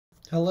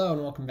Hello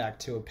and welcome back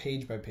to a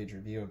page-by-page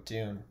review of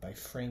Dune by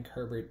Frank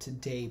Herbert.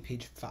 Today,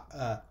 page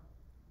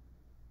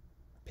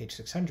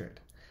 600.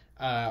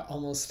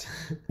 Almost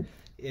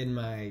in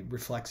my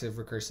reflexive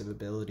recursive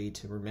ability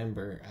to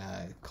remember,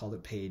 called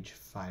it page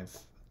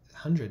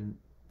 500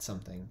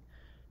 something,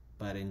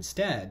 but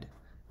instead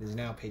it is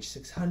now page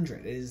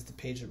 600. It is the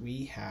page that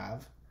we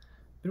have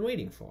been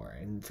waiting for.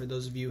 And for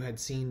those of you who had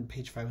seen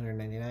page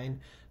 599,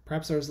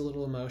 perhaps there was a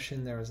little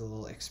emotion, there was a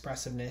little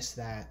expressiveness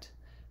that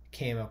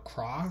came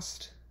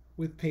across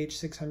with page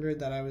 600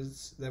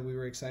 that we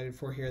were excited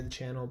for here at the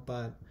channel,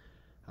 but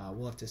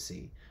we'll have to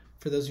see.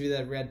 For those of you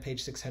that read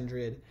page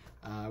 600,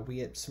 we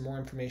get some more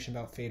information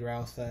about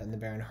Feyd-Rautha and the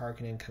Baron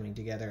Harkonnen coming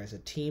together as a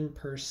team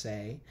per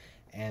se,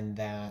 and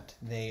that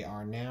they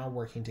are now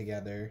working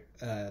together.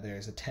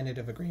 There's a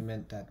tentative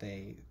agreement that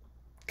they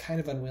kind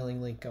of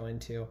unwillingly go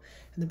into,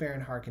 and the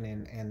Baron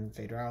Harkonnen and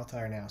Feyd-Rautha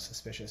are now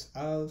suspicious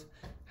of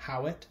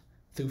Hawat,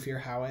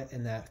 Thufir Hawat,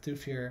 and that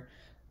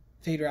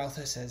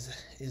Feyd-Rautha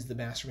says is the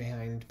master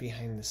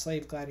behind the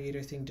slave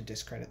gladiator thing to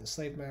discredit the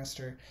slave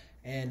master,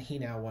 and he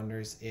now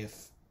wonders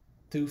if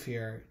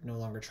Thufir no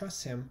longer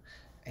trusts him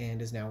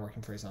and is now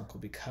working for his uncle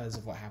because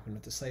of what happened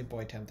with the slave boy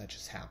attempt that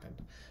just happened.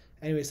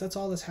 Anyways, that's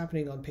all that's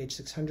happening on page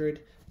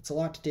 600. It's a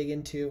lot to dig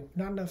into.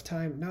 Not enough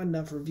time, not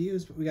enough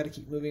reviews, but we got to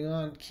keep moving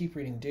on. Keep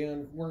reading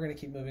Dune. We're going to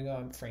keep moving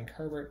on. Frank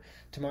Herbert.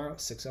 Tomorrow,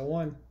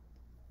 6:01.